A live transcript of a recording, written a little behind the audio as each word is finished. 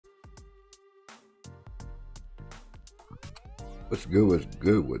What's good,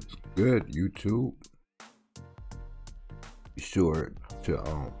 YouTube? Be sure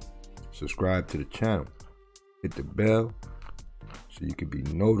to subscribe to the channel. Hit the bell so you can be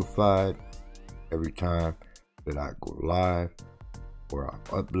notified every time that I go live or I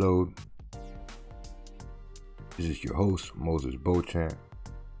upload. This is your host, Moises Beauchamp,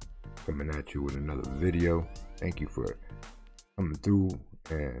 coming at you with another video. Thank you for coming through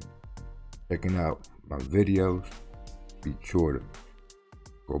and checking out my videos. Be sure to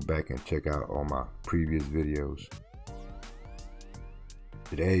go back and check out all my previous videos.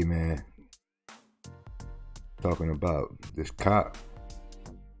 Today, man, talking about this cop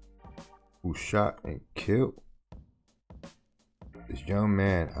who shot and killed this young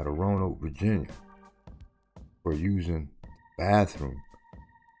man out of Roanoke, Virginia, for using the bathroom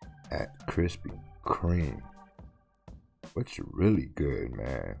at Krispy Kreme. What's really good,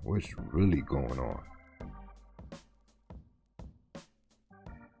 man? What's really going on?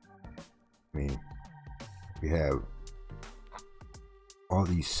 I mean, we have all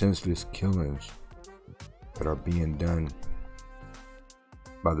these senseless killings that are being done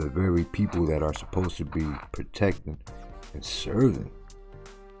by the very people that are supposed to be protecting and serving.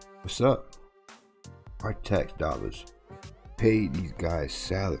 What's up? Our tax dollars paid these guys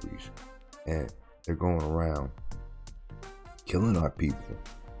salaries, and they're going around killing our people.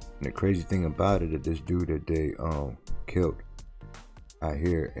 And the crazy thing about it is this dude that they killed out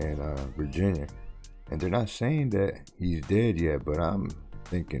here in Virginia, and they're not saying that he's dead yet, but I'm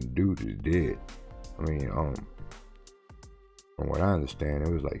thinking dude is dead. I mean, from what I understand,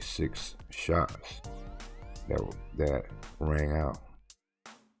 it was like 6 shots that rang out.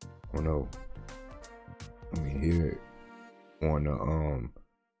 I don't know. I mean, here on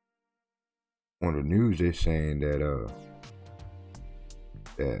the news, they're saying that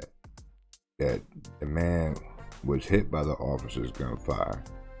that the man was hit by the officer's gunfire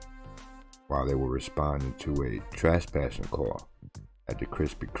while they were responding to a trespassing call at the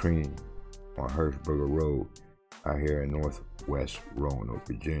Krispy Kreme on Hirschberger Road out here in northwest Roanoke,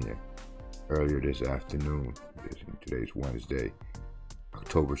 Virginia, earlier this afternoon. Today's Wednesday,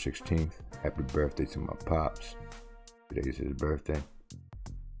 October 16th. Happy birthday to my pops. Today's his birthday.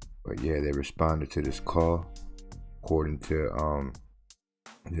 But yeah, they responded to this call. According to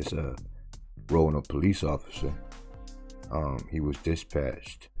this Roanoke police officer, he was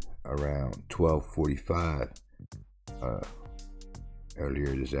dispatched around 12:45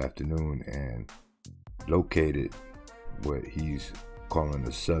 earlier this afternoon and located what he's calling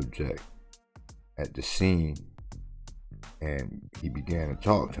the subject at the scene, and he began to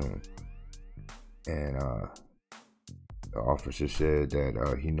talk to him. And the officer said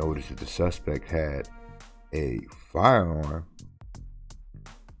that he noticed that the suspect had a firearm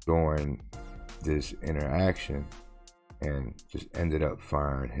during this interaction and just ended up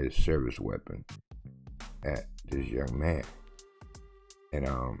firing his service weapon at this young man. And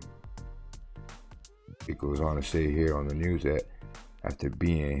it goes on to say here on the news that after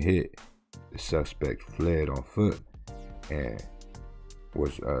being hit, the suspect fled on foot and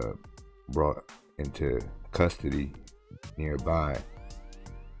was brought into custody nearby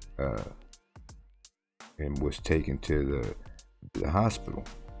and was taken to the hospital.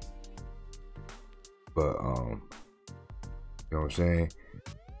 But you know what I'm saying?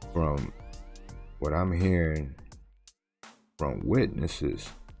 From what I'm hearing from witnesses,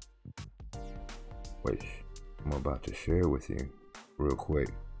 which I'm about to share with you real quick.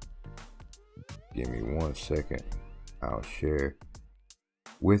 Give me 1 second. I'll share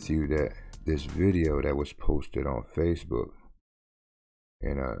with you that this video that was posted on Facebook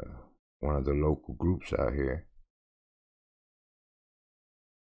in one of the local groups out here.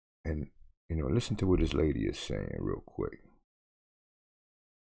 And you know, listen to what this lady is saying real quick.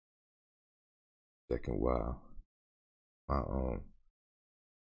 Second while my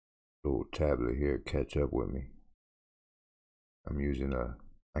little tablet here catch up with me. I'm using a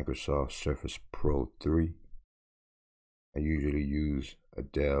Microsoft Surface Pro 3. I usually use a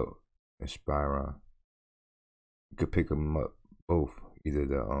Dell Inspiron. You could pick them up both, either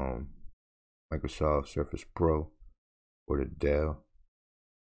the Microsoft Surface Pro or the Dell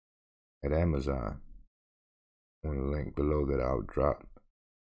at Amazon. On the link below that I'll drop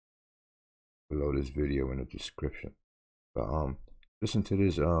below this video in the description. But listen to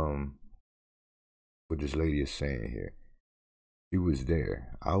this what this lady is saying here. She was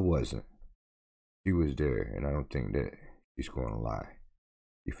there. I wasn't. She was there, and I don't think that she's gonna lie.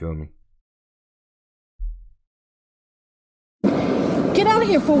 You feel me? get out of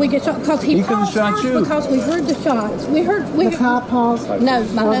here before we get shot. Because he paused first because we heard the shots. We heard the car paused. No,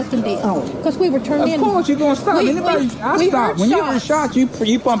 my husband did. Because we were turned in. Of course, you're gonna stop. I stop. When you hear shots, you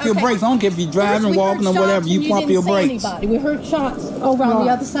pump your brakes. I don't care if you're driving, walking, or whatever. You pump your brakes. We heard shots over on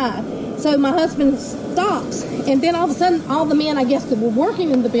the other side. So my husband stops, and then all of a sudden, all the men, I guess, that were working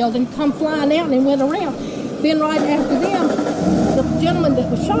in the building come flying out and went around. Then right after them, the gentleman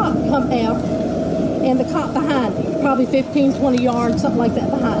that was shot come out, and the cop behind him, probably 15, 20 yards, something like that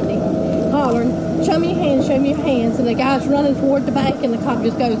behind him, hollering, show me your hands, show me your hands. And the guy's running toward the bank, and the cop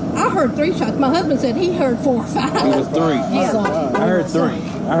just goes, I heard 3 shots. My husband said he heard 4 or 5. It was 3. Yeah. I heard 3.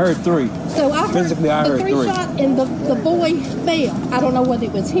 I heard 3. So I heard the 3 shot, and the boy fell. I don't know whether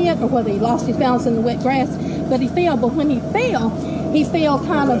it was hit or whether he lost his balance in the wet grass, but he fell. But when he fell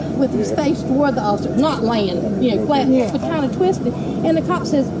kind of with his face toward the officer, not laying, you know, flat, but kind of twisted. And the cop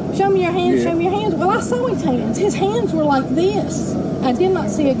says, show me your hands, show me your hands. Well, I saw his hands. His hands were like this. I did not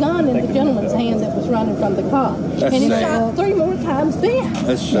see a gun in the gentleman's hand that was running from the cop. And he shot 3 more times then.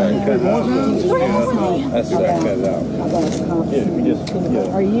 That's sad. 3 more then. That's sad. Cut it out.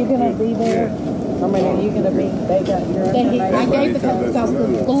 Are you going to be there? I mean, are you going to be, they got your I gave the cop because the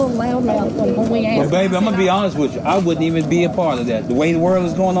little loudmouth when we asked. Well, baby, I'm going to be honest with you. I wouldn't even be a part of that. The way the world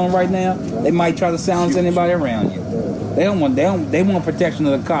is going on right now, they might try to silence anybody around you. They want protection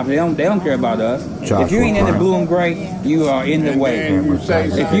of the cops. They don't care about us. If you ain't in the blue and gray, you are in the way.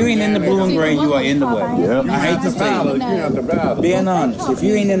 If you ain't in the blue and gray, you are in the way. I hate to say it. Being honest, if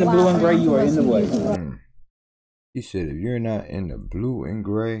you ain't in the blue and gray, you are in the way. He said, if you're not in the blue and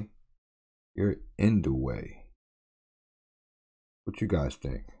gray, you're in the way. What you guys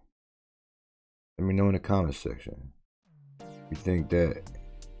think? Let me know in the comment section. You think that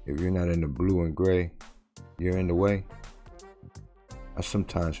if you're not in the blue and gray, you're in the way? I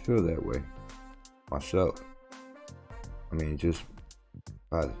sometimes feel that way myself. I mean, just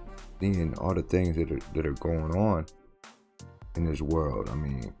by seeing all the things that are going on in this world. I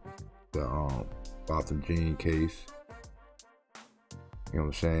mean, the Botham Jean case. You know what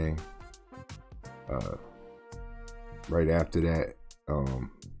I'm saying? Right after that, the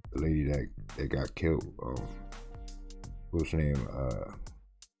lady that got killed, what's her name?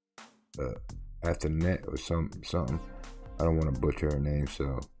 After Net or something. I don't want to butcher her name, so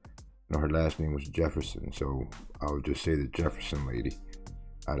you know, her last name was Jefferson, so I would just say the Jefferson lady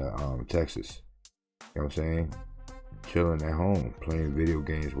out of Texas. You know what I'm saying? Chilling at home, playing video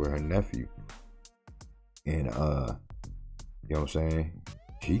games with her nephew. And you know what I'm saying?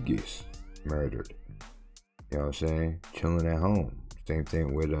 She gets murdered. You know what I'm saying? Chilling at home. Same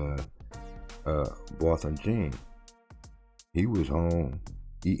thing with Botham Jean. He was home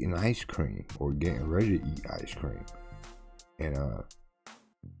eating ice cream or getting ready to eat ice cream. And you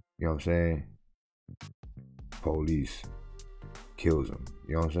know what I'm saying? Police kills him.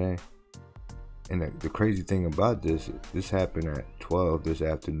 You know what I'm saying? And the crazy thing about this happened at 12 this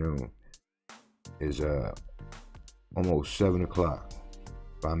afternoon. Is almost 7 o'clock,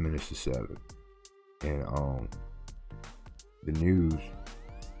 5 minutes to 7. And the news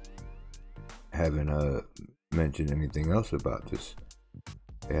haven't mentioned anything else about this.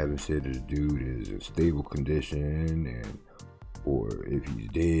 They haven't said that the dude is in stable condition or if he's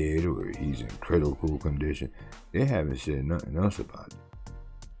dead or he's in critical condition. They haven't said nothing else about it.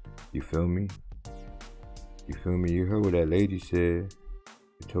 You feel me? You feel me? You heard what that lady said.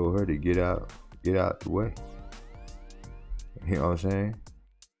 You told her to get out the way. You know what I'm saying?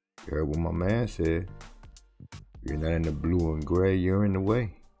 You heard what my man said. You're not in the blue and gray, you're in the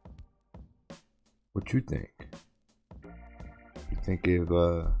way. What you think? You think if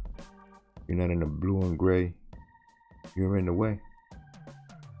you're not in the blue and gray, you're in the way?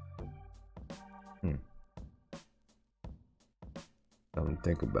 Something to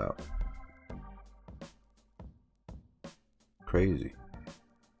think about. Crazy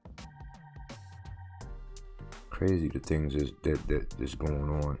the things that's going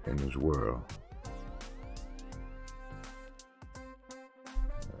on in this world.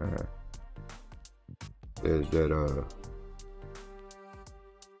 There's that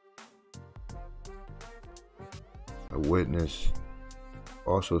a witness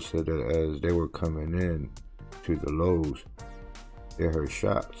also said that as they were coming in to the Lowe's, they heard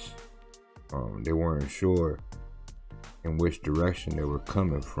shots. They weren't sure in which direction they were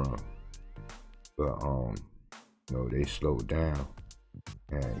coming from, but you know, they slowed down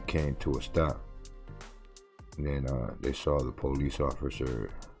and came to a stop. And then they saw the police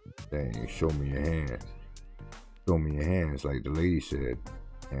officer saying, "Show me your hands. Show me your hands," like the lady said,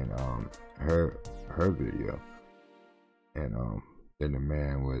 and her video. And then the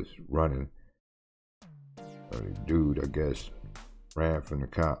man was running. The dude, I guess, ran from the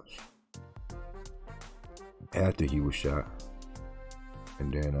cops after he was shot.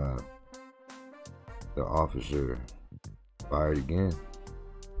 And then the officer fired again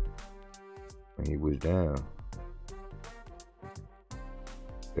when he was down.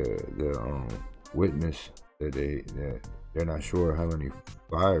 The witness that they're not sure how many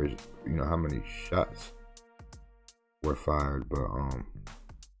fires, how many shots were fired, but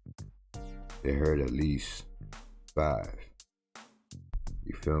they heard at least 5.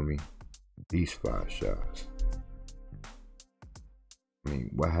 You feel me? At least 5 shots. I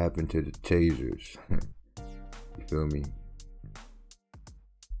mean, what happened to the tasers? You feel me?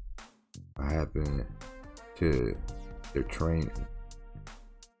 What happened to their training?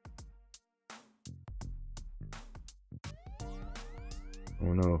 I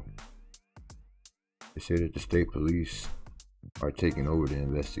don't know. They say that the state police are taking over the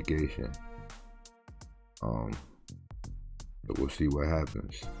investigation. But we'll see what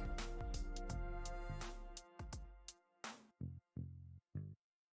happens.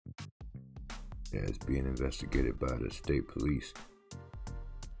 Yeah, it's being investigated by the state police.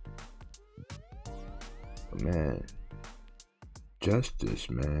 But man, justice,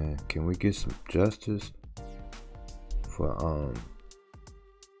 man. Can we get some justice for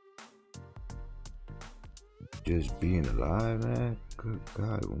just being alive, man? Good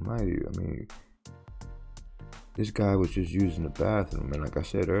God Almighty. I mean, this guy was just using the bathroom, and like I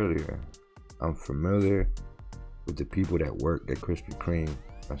said earlier, I'm familiar with the people that work at Krispy Kreme.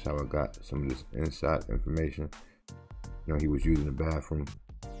 That's how I got some of this inside information. He was using the bathroom.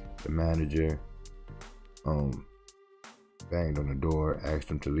 The manager banged on the door, asked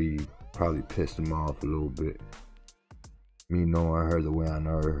him to leave, probably pissed him off a little bit. Me knowing her the way I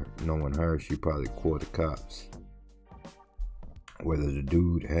know her, knowing her, she probably called the cops. Whether the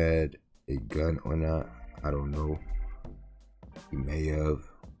dude had a gun or not, I don't know. He may have,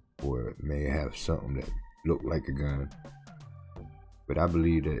 or may have something that looked like a gun. But I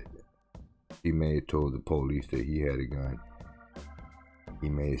believe that he may have told the police that he had a gun. He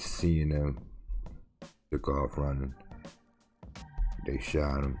may have seen them, took off running. They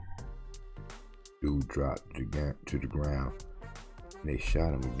shot him. Dude dropped to the ground. And they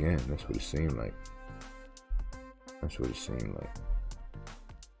shot him again. That's what it seemed like. That's what it seemed like.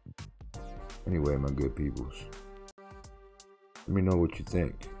 Anyway, my good peoples, let me know what you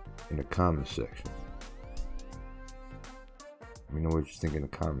think in the comment section. Let me know what you think in the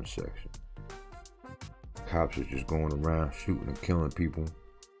comment section. Cops are just going around shooting and killing people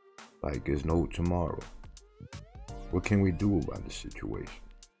like there's no tomorrow. What can we do about the situation?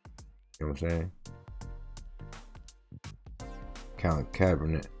 You know what I'm saying? Count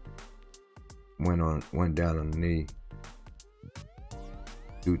Kaepernick went down on the knee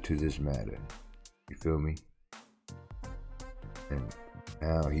due to this matter. You feel me? And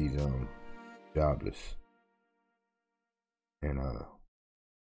now he's jobless. And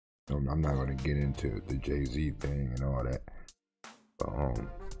I'm not gonna get into the Jay-Z thing and all that. But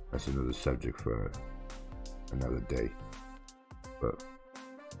that's another subject for another day. But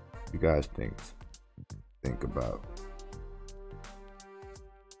you guys think about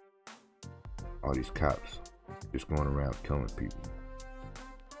all these cops just going around killing people.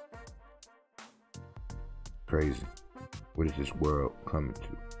 Crazy. What is this world coming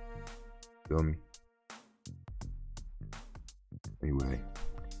to? Feel me? Anyway,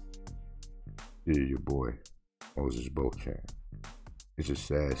 this is your boy, Moises Beauchamp. It's a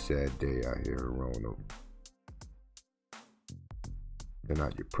sad, sad day out here in Roanoke. Send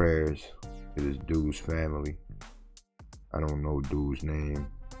out your prayers to this dude's family. I don't know dude's name.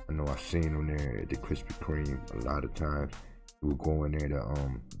 I know I've seen him there at the Krispy Kreme a lot of times. He would go in there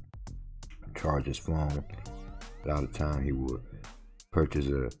to charge his phone. A lot of times he would purchase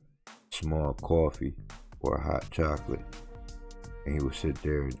a small coffee or a hot chocolate, and he would sit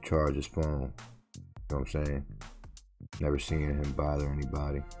there and charge his phone. You know what I'm saying? Never seen him bother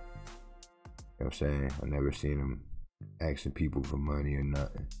anybody. You know what I'm saying? I never seen him asking people for money or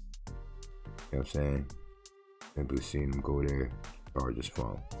nothing. You know what I'm saying? Simply seen him go there, charge his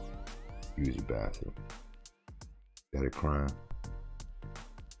phone, use the bathroom. Is that a crime?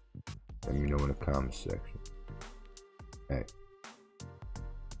 Let me know in the comment section. Hey,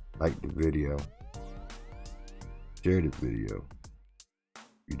 like the video, share the video. If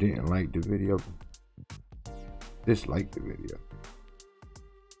you didn't like the video, dislike the video.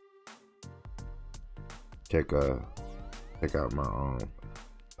 Check out my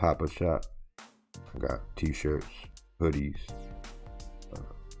Popup Shop. I got t-shirts, hoodies,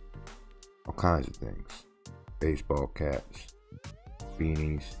 all kinds of things. Baseball caps,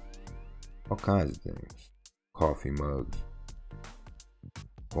 beanies, all kinds of things. Coffee mugs.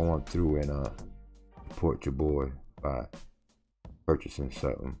 go on through and support your boy by purchasing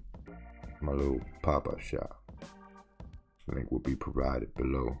something from my little pop-up shop. The link will be provided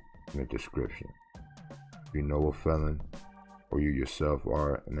below in the description. If you know a felon, or you yourself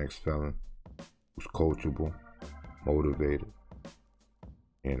are an ex-felon who's coachable, motivated,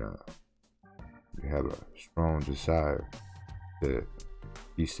 and you have a strong desire to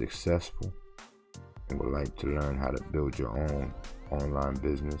be successful and would like to learn how to build your own online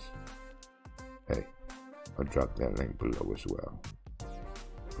business, hey, I'll drop that link below as well.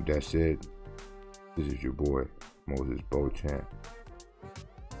 With that said, this is your boy, Moises Beauchamp,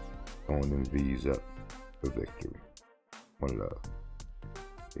 throwing them V's up for victory. One love.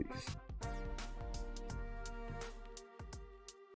 Peace.